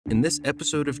In this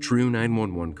episode of True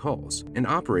 911 Calls, an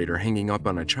operator hanging up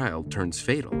on a child turns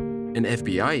fatal. An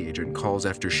FBI agent calls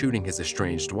after shooting his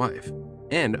estranged wife.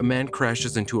 And a man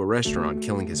crashes into a restaurant,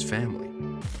 killing his family.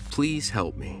 Please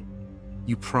help me.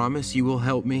 You promise you will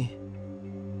help me?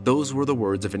 Those were the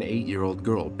words of an 8-year-old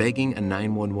girl begging a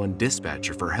 911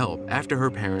 dispatcher for help after her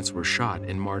parents were shot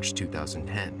in March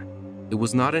 2010. It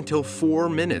was not until 4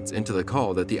 minutes into the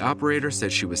call that the operator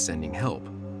said she was sending help.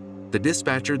 The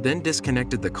dispatcher then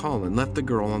disconnected the call and left the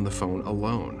girl on the phone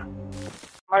alone.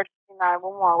 Emergency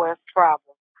 911, where's the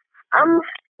problem?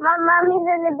 My mommy's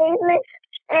in the basement,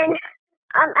 and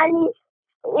I need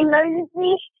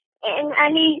emergency, and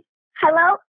I need,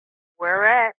 hello? Where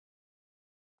at?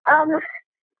 I'm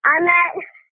at,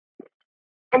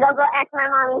 and I'll go ask my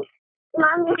mommy.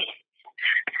 Mommy,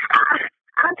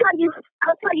 I'll tell you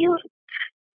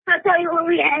where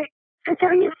we at. I'll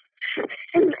tell you,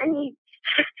 I need.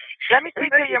 Let me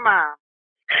speak to your mom.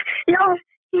 No,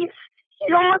 she's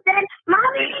almost dead.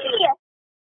 Mommy!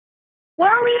 Where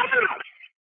are we at?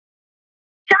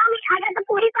 Tell me, I got the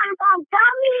police on the phone.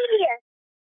 Tell me!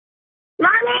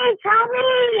 Mommy, tell me!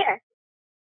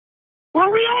 Where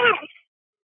we at?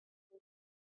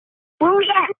 Where we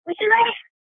at? Where you at?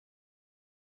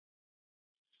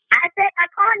 I said, I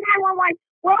called 911.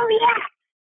 Where we at?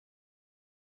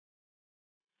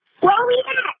 Where we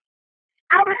at?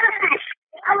 I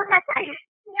was outside.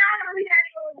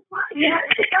 Yeah.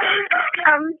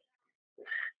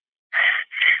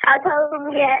 I'll tell them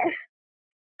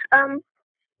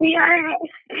we are.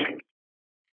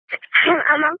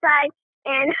 I'm outside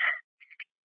and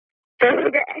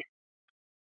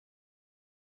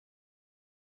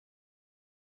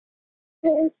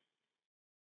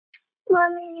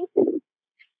Mommy.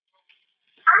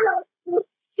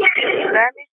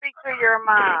 Let me speak to your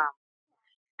mom.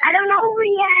 I don't know who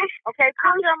we are. Okay,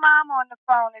 put your mom on the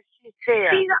phone if she's there.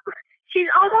 She's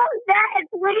almost dead,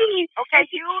 please. Okay,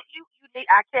 you need,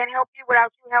 I can't help you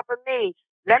without you helping me.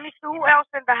 Let me see who else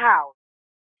in the house.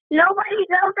 Nobody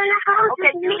else in the house.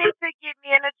 Okay, you need to give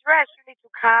me an address. You need to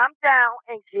calm down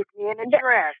and give me an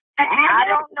address. I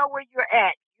don't know where you're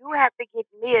at. You have to give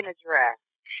me an address.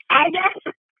 Address?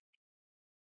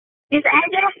 This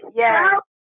address? Yes. Hello?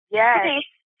 Yes. Okay.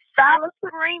 Stop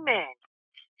screaming.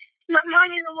 My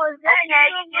mommy's almost dead.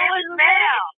 Okay, yes,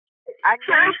 ma'am. I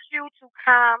need you to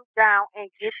calm down and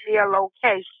give me a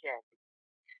location.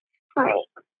 All right.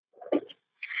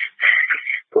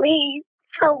 Please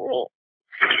help me.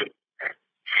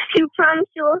 You promise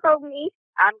you will help me?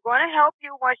 I'm going to help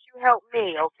you once you help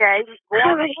me, okay? Go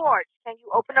on the porch. Can you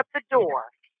open up the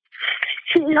door?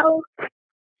 No.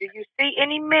 Do you see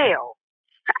any mail?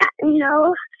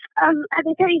 No. I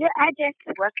can tell you the address.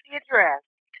 What's the address?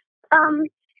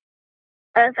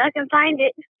 If I can find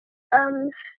it.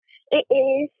 It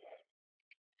is,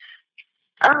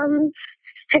 I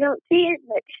don't see it,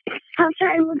 but I'm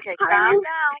trying to look. Okay, calm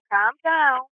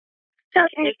down.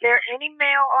 Okay. Is there any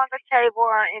mail on the table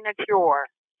or in a drawer?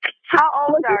 How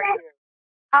old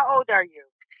are you?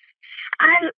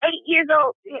 I'm 8 years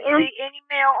old. Do you see any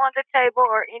mail on the table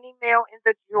or any mail in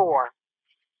the drawer?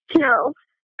 No.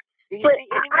 Do you see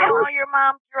any mail on your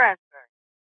mom's dresser?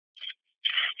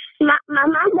 My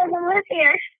mom doesn't live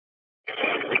here.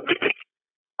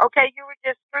 Okay, you were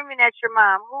just screaming at your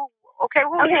mom. Who do you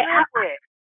live with?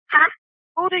 Huh?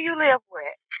 Who do you live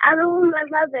with? I live with my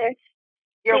mother.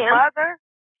 Your mother?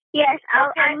 Yes.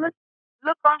 Okay.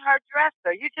 Look on her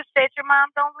dresser. You just said your mom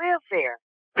don't live there.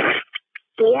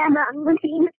 Yeah, but I'm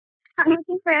looking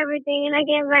for everything and I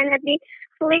can't find anything.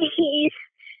 Please.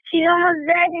 She's almost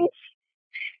dead.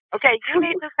 Okay, you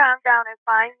need to calm down and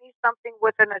find me something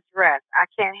with an address. I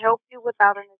can't help you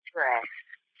without an address.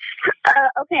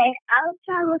 Okay, I'll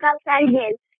try to look outside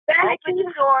again.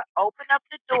 Open up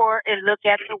the door and look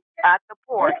at the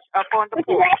porch, up on the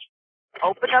porch.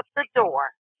 Open up the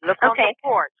door. Look on the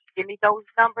porch. Give me those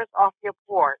numbers off your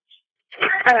porch.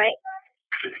 All right.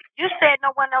 You said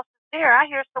no one else is there. I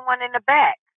hear someone in the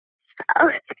back.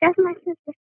 Oh, that's my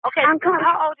sister. Okay,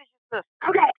 how old is your sister?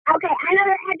 Okay, I know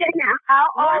her address now. How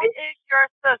old is your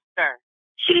sister?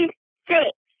 She's 6.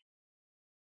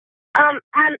 I know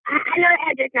her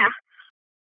address now.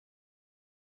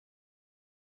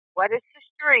 What is the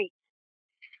street?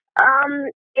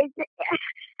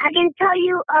 I can tell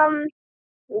you,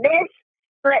 this,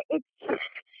 but it's...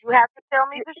 You have to tell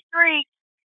me the street.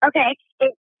 Okay,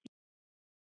 it's...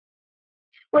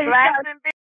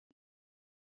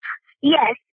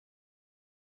 Yes.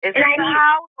 Is this a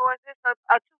house or is this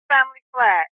a two-family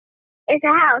flat? It's a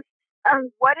house.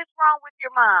 What is wrong with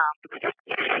your mom?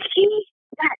 She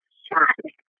got shot.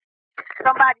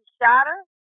 Somebody shot her?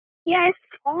 Yes.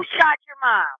 Who shot your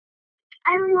mom?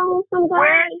 I don't know, some guy.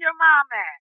 Where's your mom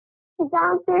at?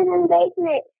 Downstairs in the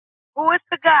basement. Who is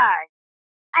the guy?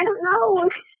 I don't know.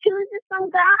 She was just some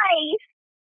guy.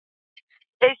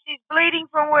 Is she bleeding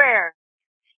from where?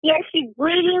 Yes, she's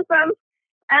bleeding from,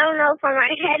 I don't know, from her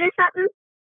head or something.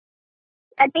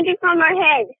 I think it's from her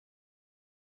head.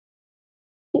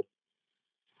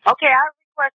 Okay, I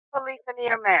request police and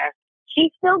EMS.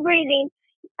 She's still breathing.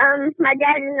 My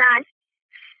dad is not.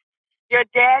 Your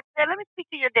dad said, let me speak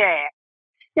to your dad.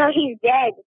 No, he's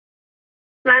dead.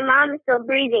 My mom is still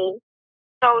breathing.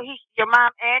 So your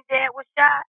mom and dad was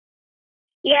shot?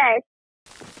 Yes.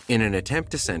 In an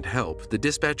attempt to send help, the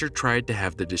dispatcher tried to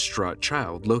have the distraught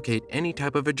child locate any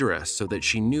type of address so that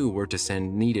she knew where to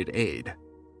send needed aid.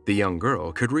 The young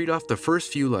girl could read off the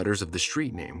first few letters of the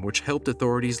street name, which helped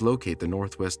authorities locate the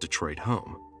Northwest Detroit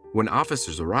home. When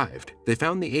officers arrived, they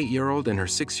found the 8-year-old and her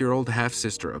 6-year-old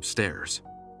half-sister upstairs.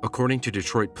 According to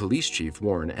Detroit Police Chief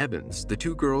Warren Evans, the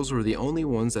two girls were the only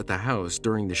ones at the house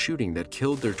during the shooting that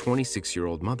killed their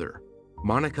 26-year-old mother,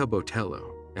 Monica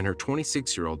Botello, and her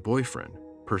 26-year-old boyfriend,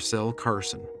 Purcell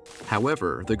Carson.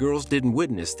 However, the girls didn't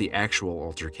witness the actual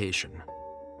altercation.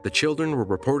 The children were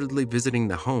reportedly visiting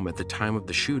the home at the time of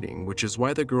the shooting, which is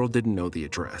why the girl didn't know the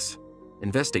address.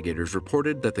 Investigators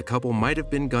reported that the couple might have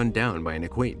been gunned down by an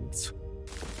acquaintance.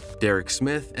 Derek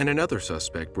Smith and another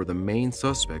suspect were the main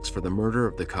suspects for the murder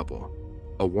of the couple.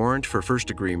 A warrant for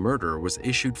first-degree murder was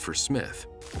issued for Smith.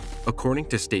 According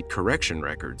to state correction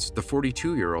records, the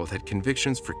 42-year-old had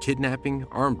convictions for kidnapping,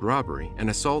 armed robbery, and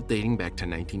assault dating back to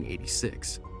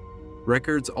 1986.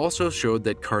 Records also showed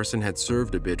that Carson had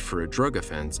served a bit for a drug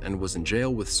offense and was in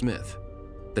jail with Smith.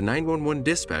 The 911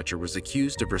 dispatcher was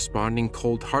accused of responding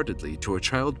cold-heartedly to a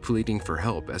child pleading for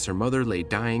help as her mother lay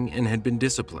dying and had been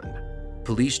disciplined.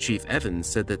 Police Chief Evans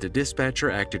said that the dispatcher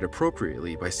acted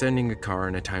appropriately by sending a car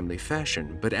in a timely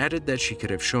fashion, but added that she could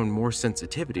have shown more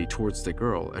sensitivity towards the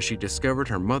girl as she discovered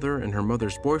her mother and her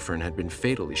mother's boyfriend had been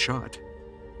fatally shot.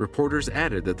 Reporters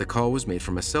added that the call was made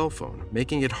from a cell phone,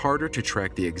 making it harder to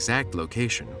track the exact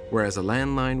location, whereas a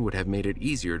landline would have made it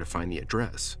easier to find the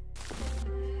address.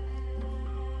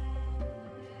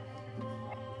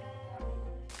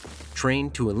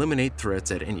 Trained to eliminate threats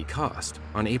at any cost,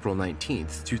 on April 19,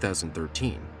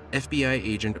 2013, FBI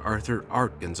agent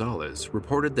Art Gonzales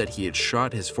reported that he had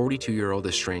shot his 42-year-old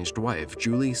estranged wife,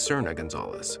 Julie Serna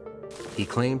Gonzales. He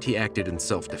claimed he acted in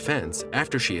self-defense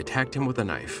after she attacked him with a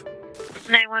knife.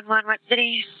 911, what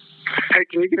city? Hey,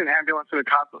 can you get an ambulance and a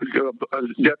cop, a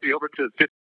deputy over to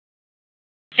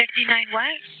 59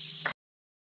 what?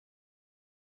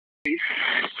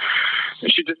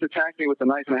 She just attacked me with a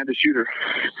knife and I had to shoot her.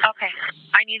 Okay,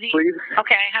 I need the. Please?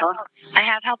 Okay, I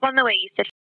have help on the way. You said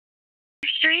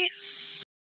Street.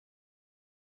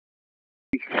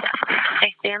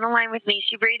 Okay, stay on the line with me. Is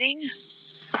she breathing?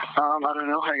 I don't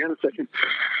know. Hang on a second.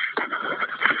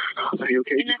 Are you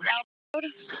okay? And that's Road?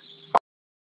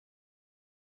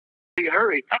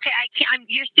 Hurry. Okay, I can't.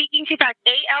 You're speaking to that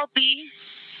ALB.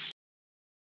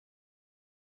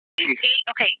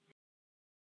 Okay.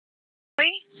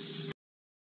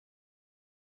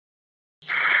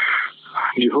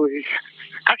 Julie.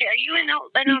 Okay, are you in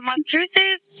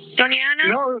Massachusetts,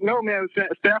 Doniana? No, man.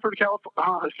 Stafford,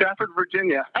 California. Stafford,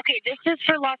 Virginia. Okay, this is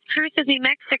for Las Cruces, New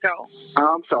Mexico.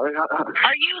 I'm sorry.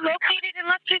 Are you located in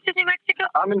Las Cruces, New Mexico?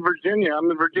 I'm in Virginia.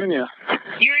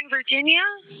 You're in Virginia?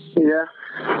 Yeah.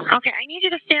 Okay, I need you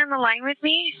to stay on the line with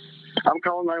me. I'm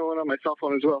calling 911 on my cell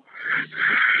phone as well.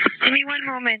 Give me one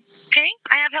moment, okay?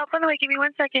 I have help on the way. Give me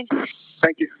 1 second.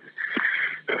 Thank you.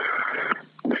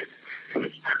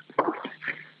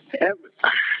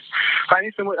 I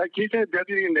need someone. Can you send a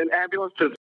deputy and an ambulance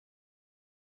to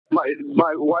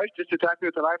my wife just attacked me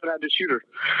with a knife and I had to shoot her.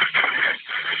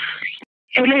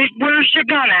 Where's your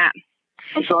gun at?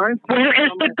 I'm sorry? Where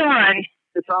is the gun?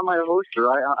 It's on my holster.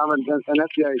 I'm an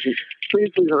FBI agent.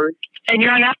 Please hurry. And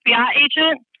you're an FBI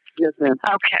agent? Yes, ma'am.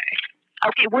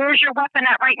 Okay, where's your weapon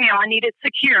at right now? I need it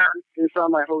secure. It's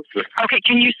on my holster. Okay,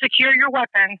 can you secure your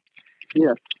weapon?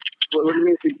 Yes. What do you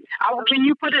mean? Can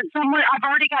you put it somewhere? I've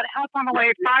already got help on the way.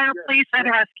 Fire, police, and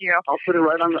rescue. I'll put it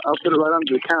right on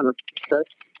the counter. Okay?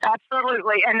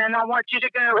 Absolutely. And then I want you to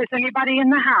go. Is anybody in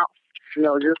the house?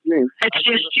 No, just me. It's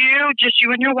just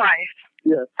you and your wife.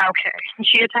 Yes. Okay. And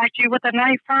she attacked you with a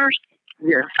knife first?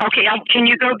 Yes. Okay. Can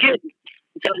you go get?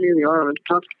 Cut me in the arm.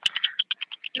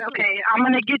 Okay, I'm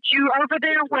going to get you over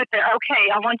there with it. Okay,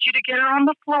 I want you to get her on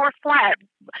the floor flat.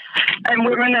 And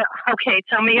we're going to, okay,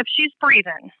 tell me if she's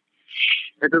breathing.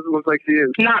 It doesn't look like she is.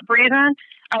 Not breathing?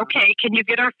 Okay, can you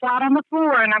get her flat on the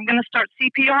floor? And I'm going to start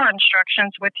CPR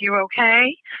instructions with you,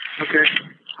 okay? Okay.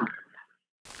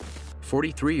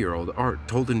 43-year-old Art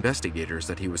told investigators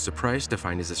that he was surprised to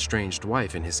find his estranged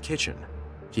wife in his kitchen.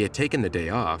 He had taken the day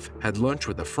off, had lunch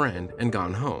with a friend, and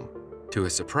gone home. To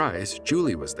his surprise,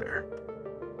 Julie was there.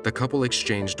 The couple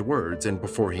exchanged words, and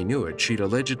before he knew it, she'd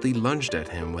allegedly lunged at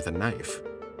him with a knife.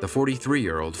 The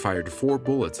 43-year-old fired 4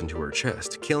 bullets into her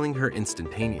chest, killing her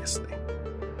instantaneously.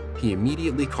 He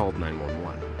immediately called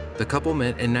 911. The couple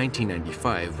met in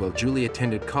 1995 while Julie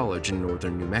attended college in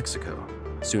northern New Mexico.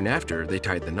 Soon after, they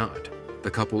tied the knot. The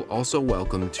couple also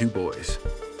welcomed 2 boys.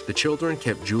 The children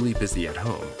kept Julie busy at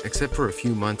home, except for a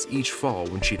few months each fall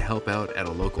when she'd help out at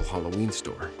a local Halloween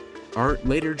store. Art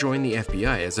later joined the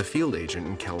FBI as a field agent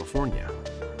in California.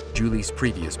 Julie's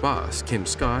previous boss, Kim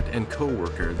Scott, and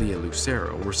co-worker Leah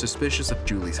Lucero were suspicious of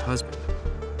Julie's husband.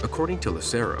 According to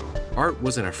Lucero, Art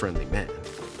wasn't a friendly man.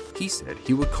 He said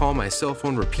he would call my cell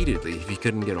phone repeatedly if he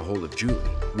couldn't get a hold of Julie.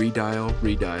 Redial,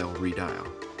 redial, redial.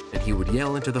 And he would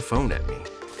yell into the phone at me.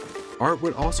 Art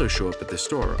would also show up at the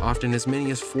store often as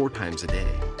many as 4 times a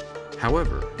day.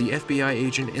 However, the FBI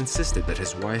agent insisted that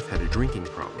his wife had a drinking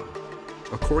problem.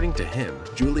 According to him,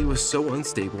 Julie was so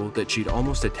unstable that she'd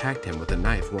almost attacked him with a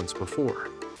knife once before.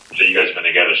 So you guys have been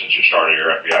together since you started your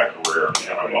FBI career,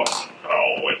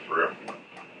 all the way through?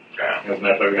 Okay. As a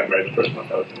matter of fact, we got married the first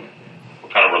month I was in it.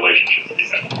 What kind of relationship did you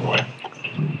have with the wife?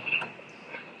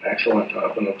 Excellent,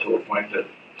 up until the point that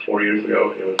 4 years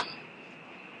ago, it was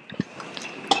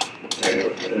I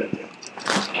don't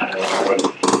know what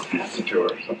happened to her.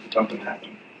 Something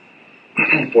happened.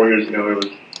 4 years ago,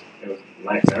 it was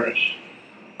nightmarish.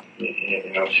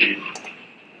 You know,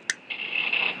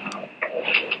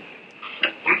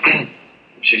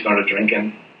 she started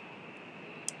drinking.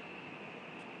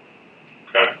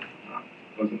 Okay.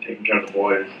 Wasn't taking care of the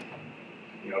boys.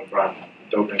 You know, brought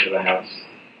dope into the house.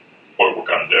 What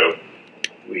kind of dope?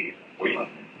 Weed. Weed.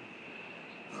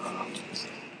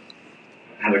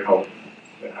 I had to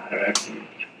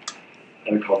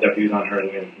call deputies on her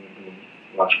and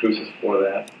watch cruises for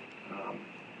that.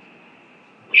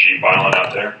 Was she violent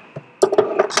out there?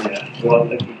 Yeah, well,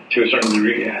 to a certain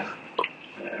degree, yeah.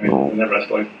 I mean, it never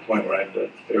escalated to the point where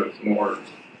it was more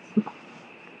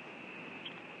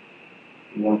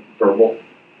verbal.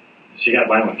 She got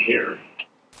violent here.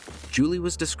 Julie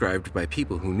was described by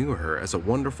people who knew her as a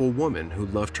wonderful woman who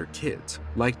loved her kids,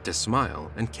 liked to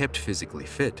smile, and kept physically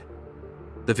fit.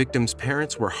 The victim's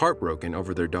parents were heartbroken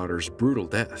over their daughter's brutal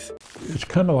death. It's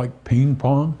kind of like ping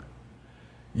pong.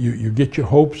 You get your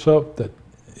hopes up that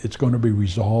it's going to be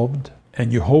resolved,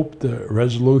 and you hope the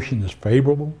resolution is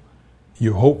favorable.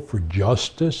 You hope for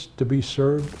justice to be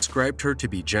served. Described her to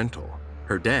be gentle.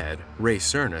 Her dad, Ray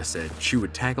Cerna, said she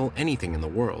would tackle anything in the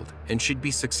world, and she'd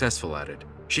be successful at it.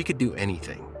 She could do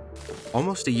anything.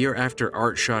 Almost a year after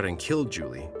Art shot and killed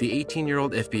Julie, the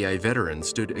 18-year-old FBI veteran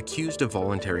stood accused of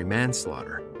voluntary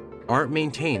manslaughter. Art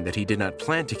maintained that he did not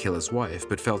plan to kill his wife,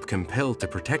 but felt compelled to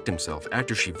protect himself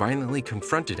after she violently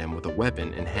confronted him with a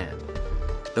weapon in hand.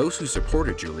 Those who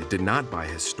supported Julie did not buy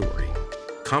his story.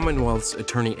 Commonwealth's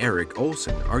attorney Eric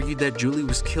Olson argued that Julie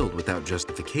was killed without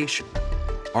justification.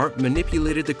 Art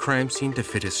manipulated the crime scene to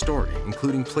fit his story,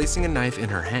 including placing a knife in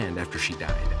her hand after she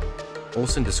died.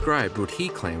 Olson described what he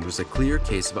claimed was a clear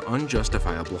case of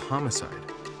unjustifiable homicide.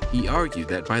 He argued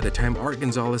that by the time Art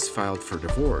Gonzales filed for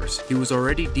divorce, he was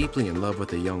already deeply in love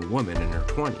with a young woman in her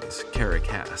 20s, Kara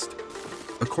Cast.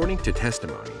 According to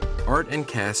testimony, Art and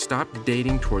Cast stopped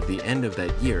dating toward the end of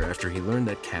that year after he learned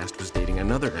that Cast was dating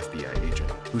another FBI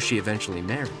agent, who she eventually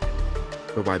married.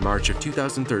 But by March of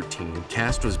 2013,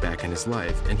 Cast was back in his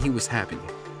life, and he was happy.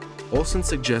 Olson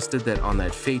suggested that on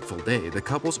that fateful day, the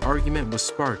couple's argument was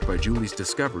sparked by Julie's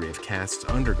discovery of Cast's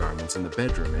undergarments in the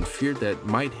bedroom and feared that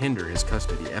might hinder his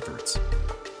custody efforts.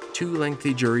 2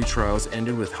 lengthy jury trials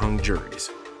ended with hung juries.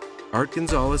 Art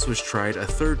Gonzales was tried a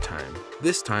 3rd time,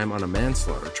 this time on a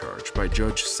manslaughter charge by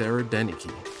Judge Sarah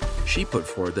Denicky. She put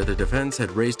forward that the defense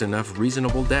had raised enough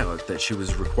reasonable doubt that she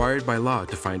was required by law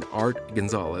to find Art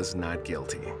Gonzales not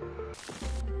guilty.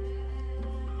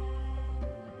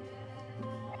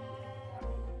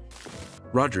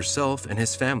 Roger Self and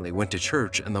his family went to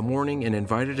church in the morning and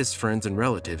invited his friends and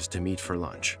relatives to meet for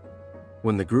lunch.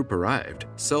 When the group arrived,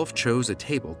 Self chose a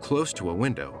table close to a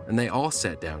window and they all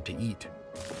sat down to eat.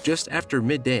 Just after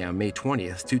midday on May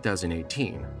 20th,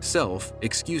 2018, Self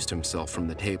excused himself from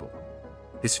the table.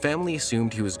 His family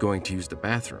assumed he was going to use the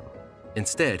bathroom.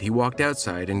 Instead, he walked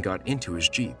outside and got into his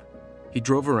Jeep. He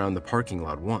drove around the parking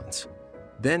lot once.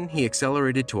 Then he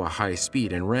accelerated to a high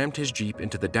speed and rammed his Jeep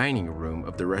into the dining room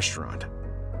of the restaurant,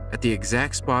 at the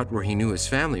exact spot where he knew his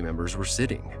family members were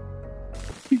sitting.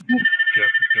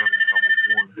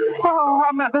 Oh,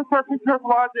 I'm at the Circus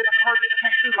Lodge in Hardy,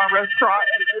 Texas, my restaurant,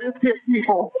 and it is hit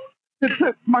people. It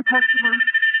took my customers.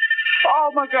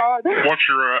 Oh my God. What's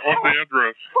the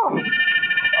address? Oh,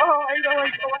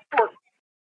 808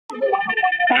 Is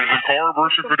it car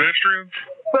versus pedestrians?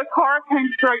 The car came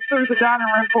straight through the dining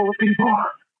room full of people.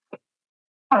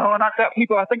 Oh, and I've got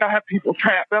people, I think I have people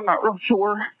trapped. I'm not real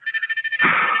sure.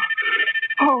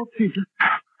 Oh, Jesus.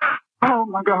 Oh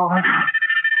my God.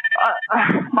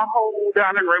 My whole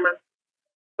dining room is,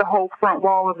 the whole front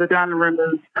wall of the dining room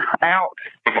is out.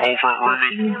 The whole front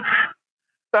room is?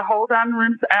 The whole dining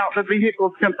room's out. The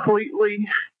vehicle's completely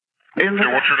in the...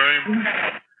 Okay, what's your name?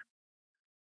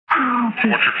 Oh, what's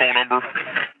your phone number?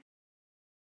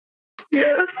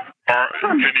 Yes. All right,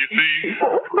 can you see?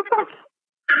 Oh my God.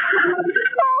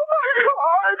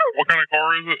 What kind of car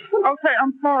is it? Okay,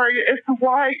 I'm sorry. It's a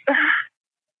white...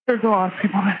 There's a lot of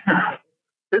people in there.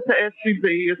 It's an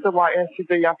SUV. It's a white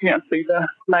SUV. I can't see the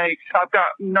make. I've got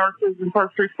nurses and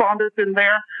first responders in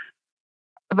there.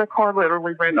 The car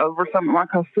literally ran over some of my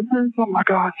customers. Oh my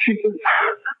God, Jesus.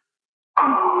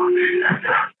 Oh, Jesus.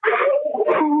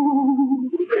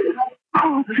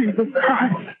 Oh, Jesus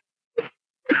Christ.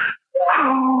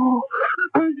 Oh,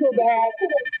 I'm so bad.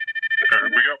 Okay,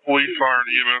 we got police, fire, and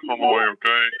EMS on the way,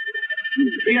 okay?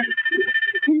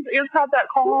 He's inside that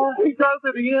car. He drove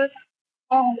it in.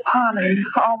 Oh, honey.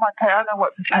 Oh, my God. I know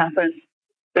what just happened.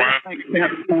 That makes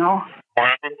sense now. What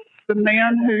happened?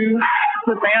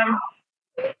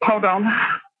 Hold on.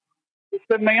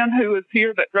 The man who was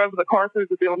here that drove the car through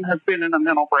the building has been in a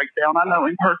mental breakdown. I know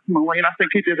him personally, and I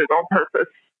think he did it on purpose.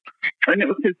 And it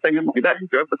was his family that he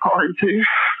drove the car into.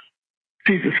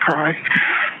 Jesus Christ.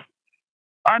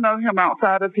 I know him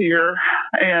outside of here,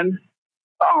 and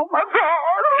oh my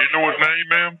God. You know his name,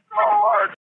 ma'am?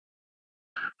 God.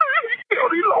 He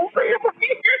killed his whole family.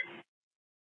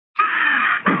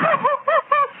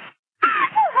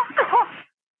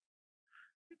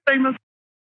 His name is,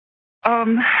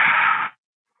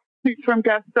 he's from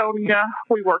Gastonia.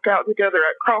 We work out together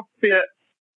at CrossFit.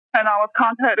 And I was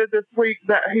contacted this week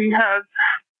that he has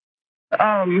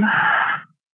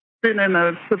been in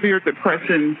a severe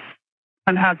depression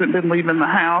and hasn't been leaving the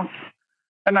house.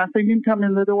 And I seen him come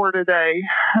in the door today,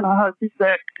 and I hope he's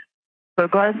back. So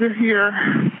glad you're here.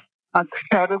 I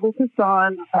chatted with his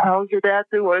son. How's your dad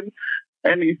doing?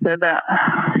 And he said that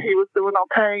he was doing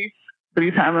okay, but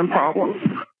he's having problems.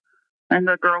 And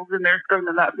the girls in there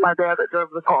screaming, that's my dad that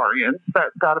drove the car in.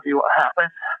 That's got to be what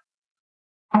happened.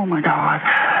 Oh, my God.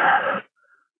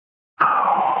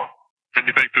 Oh. And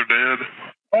you think they're dead?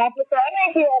 Officer, I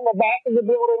need you on the back of the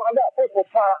building. I got people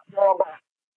trapped on the back.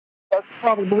 That's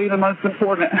probably the most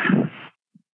important.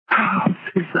 Oh,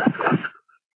 Jesus.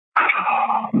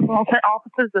 Okay,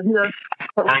 officers are here.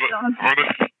 Are they?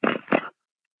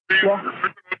 Yeah.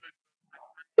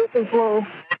 This is Lou.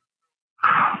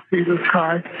 Jesus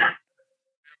Christ.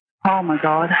 Oh, my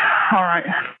God. All right.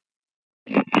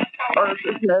 Or is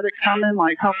this medic coming?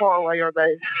 Like, how far away are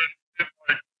they?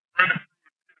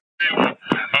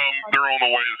 They're on the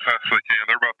way as fast as they can.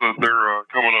 They're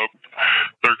coming up.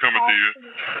 They're coming to you.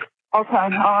 Okay, all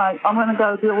right. I'm going to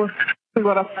go see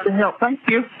what I can help. Thank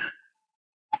you.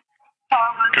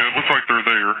 Okay, it looks like they're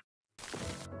there.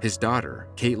 His daughter,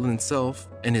 Caitlin Self,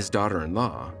 and his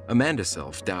daughter-in-law, Amanda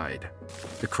Self, died.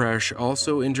 The crash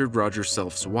also injured Roger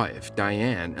Self's wife,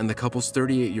 Diane, and the couple's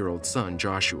 38-year-old son,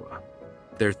 Joshua.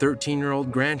 Their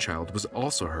 13-year-old grandchild was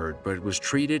also hurt but was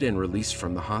treated and released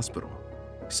from the hospital.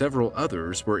 Several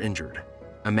others were injured.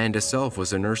 Amanda Self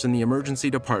was a nurse in the emergency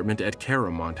department at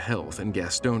Caramont Health in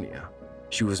Gastonia.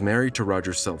 She was married to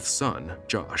Roger Self's son,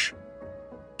 Josh.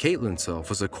 Caitlin Self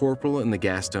was a corporal in the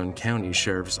Gaston County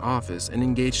Sheriff's Office and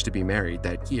engaged to be married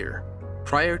that year.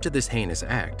 Prior to this heinous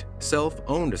act, Self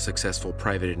owned a successful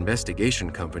private investigation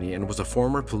company and was a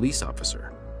former police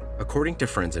officer. According to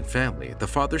friends and family, the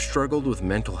father struggled with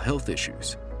mental health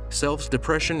issues. Self's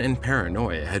depression and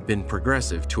paranoia had been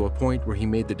progressive to a point where he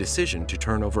made the decision to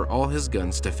turn over all his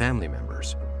guns to family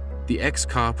members. The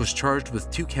ex-cop was charged with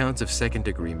 2 counts of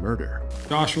second-degree murder.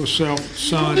 Joshua Self's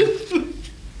son.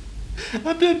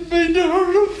 I didn't mean to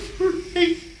hurt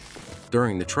him.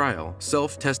 During the trial,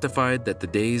 Self testified that the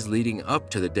days leading up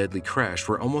to the deadly crash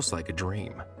were almost like a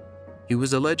dream. He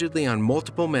was allegedly on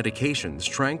multiple medications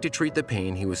trying to treat the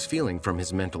pain he was feeling from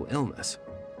his mental illness.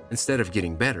 Instead of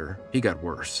getting better, he got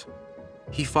worse.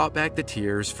 He fought back the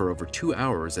tears for over 2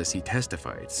 hours as he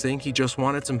testified, saying he just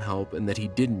wanted some help and that he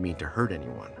didn't mean to hurt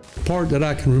anyone. The part that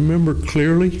I can remember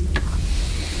clearly,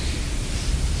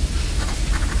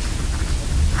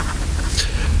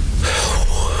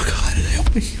 oh, God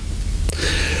help me.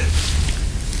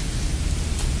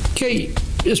 Kate,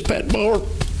 it's Pat Barr.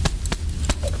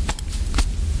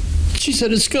 She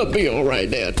said, it's gonna be all right,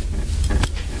 Dad.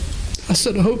 I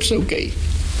said, I hope so, Kate.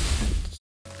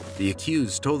 The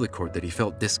accused told the court that he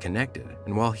felt disconnected,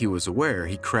 and while he was aware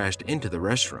he crashed into the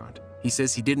restaurant, he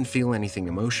says he didn't feel anything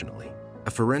emotionally. A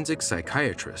forensic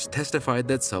psychiatrist testified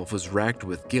that Self was racked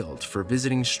with guilt for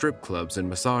visiting strip clubs and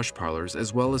massage parlors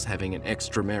as well as having an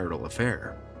extramarital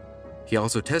affair. He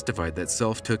also testified that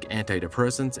Self took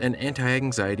antidepressants and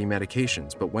anti-anxiety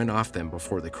medications but went off them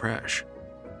before the crash.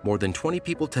 More than 20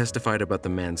 people testified about the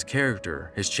man's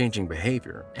character, his changing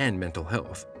behavior, and mental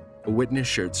health. A witness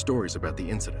shared stories about the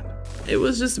incident. It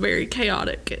was just very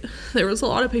chaotic. There was a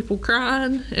lot of people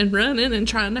crying and running and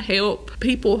trying to help.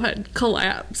 People had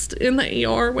collapsed in the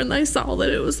ER when they saw that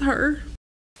it was her.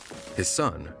 His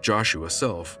son, Joshua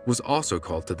Self, was also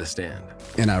called to the stand.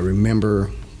 And I remember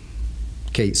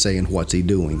Kate saying, "What's he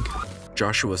doing?"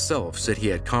 Joshua Self said he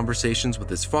had conversations with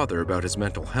his father about his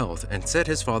mental health and said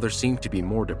his father seemed to be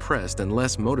more depressed and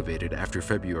less motivated after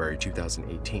February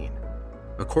 2018.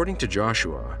 According to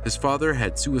Joshua, his father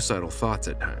had suicidal thoughts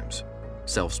at times.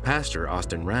 Self's pastor,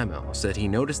 Austin Ramel, said he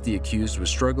noticed the accused was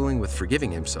struggling with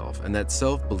forgiving himself and that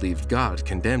Self believed God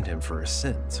condemned him for his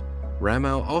sins.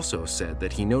 Ramel also said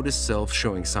that he noticed Self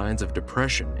showing signs of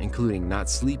depression, including not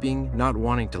sleeping, not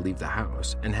wanting to leave the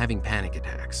house, and having panic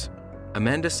attacks.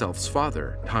 Amanda Self's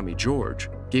father, Tommy George,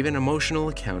 gave an emotional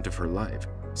account of her life,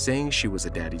 saying she was a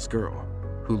daddy's girl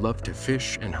who loved to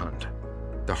fish and hunt.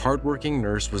 The hardworking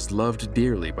nurse was loved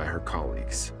dearly by her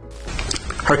colleagues.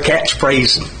 Her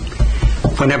catchphrase,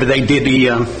 whenever they did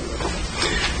the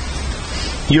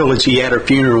eulogy at her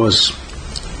funeral, was,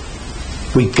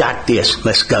 "We've got this,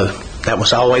 let's go." That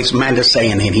was always Amanda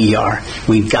saying in ER,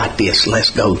 "We've got this, let's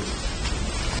go."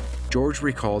 George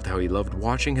recalled how he loved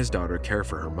watching his daughter care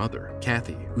for her mother,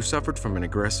 Kathy, who suffered from an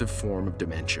aggressive form of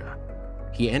dementia.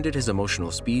 He ended his emotional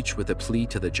speech with a plea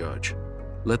to the judge: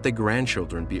 let the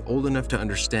grandchildren be old enough to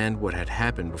understand what had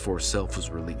happened before Self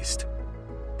was released.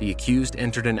 The accused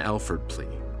entered an Alford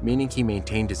plea, meaning he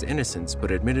maintained his innocence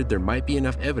but admitted there might be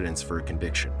enough evidence for a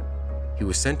conviction. He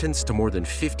was sentenced to more than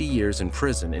 50 years in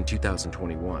prison in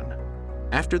 2021.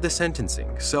 After the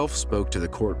sentencing, Self spoke to the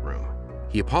courtroom.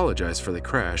 He apologized for the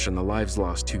crash and the lives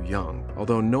lost too young,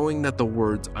 although knowing that the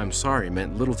words "I'm sorry"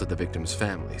 meant little to the victims'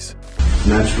 families.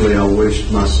 Naturally, I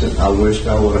wished I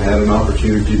would have had an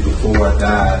opportunity before I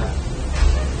died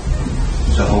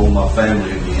to hold my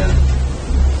family again.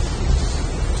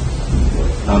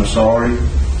 I'm sorry.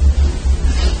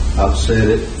 I've said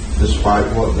it, despite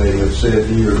what they have said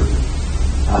here.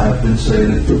 I have been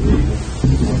saying it to people.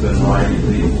 I've been writing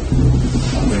people.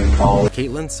 I've been calling.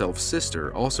 Caitlin Self's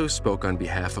sister also spoke on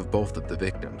behalf of both of the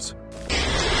victims.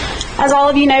 As all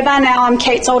of you know by now, I'm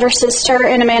Kate's older sister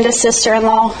and Amanda's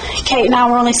sister-in-law. Kate and I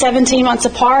were only 17 months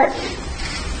apart.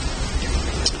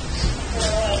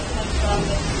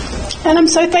 And I'm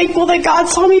so thankful that God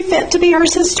saw me fit to be her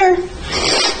sister.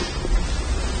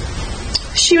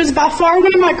 She was by far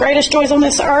one of my greatest joys on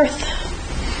this earth.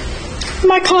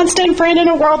 My constant friend in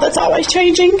a world that's always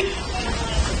changing.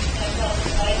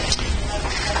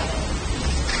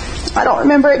 I don't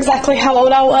remember exactly how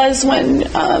old I was when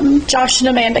Josh and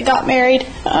Amanda got married,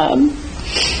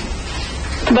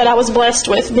 but I was blessed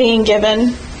with being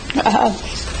given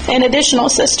an additional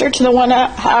sister to the one I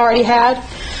already had.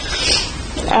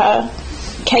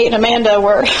 Kate and Amanda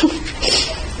were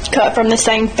cut from the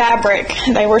same fabric.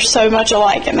 They were so much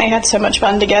alike and they had so much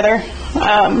fun together.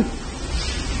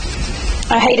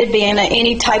 I hated being at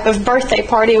any type of birthday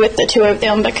party with the two of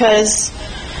them because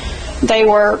they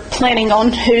were planning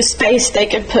on whose space they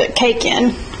could put cake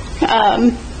in.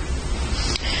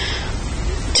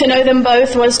 To know them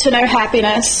both was to know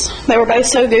happiness. They were both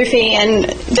so goofy and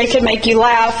they could make you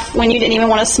laugh when you didn't even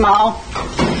want to smile.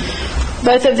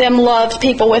 Both of them loved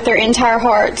people with their entire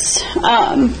hearts.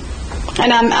 And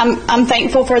I'm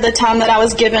thankful for the time that I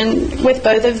was given with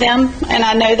both of them. And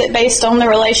I know that based on the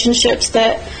relationships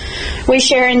that we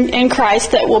share in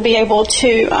Christ, that we'll be able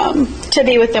to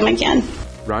be with them again.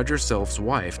 Roger Self's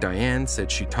wife, Diane,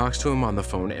 said she talks to him on the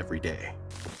phone every day.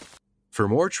 For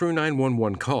more True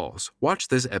 911 calls, watch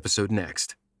this episode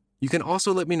next. You can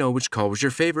also let me know which call was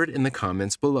your favorite in the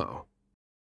comments below.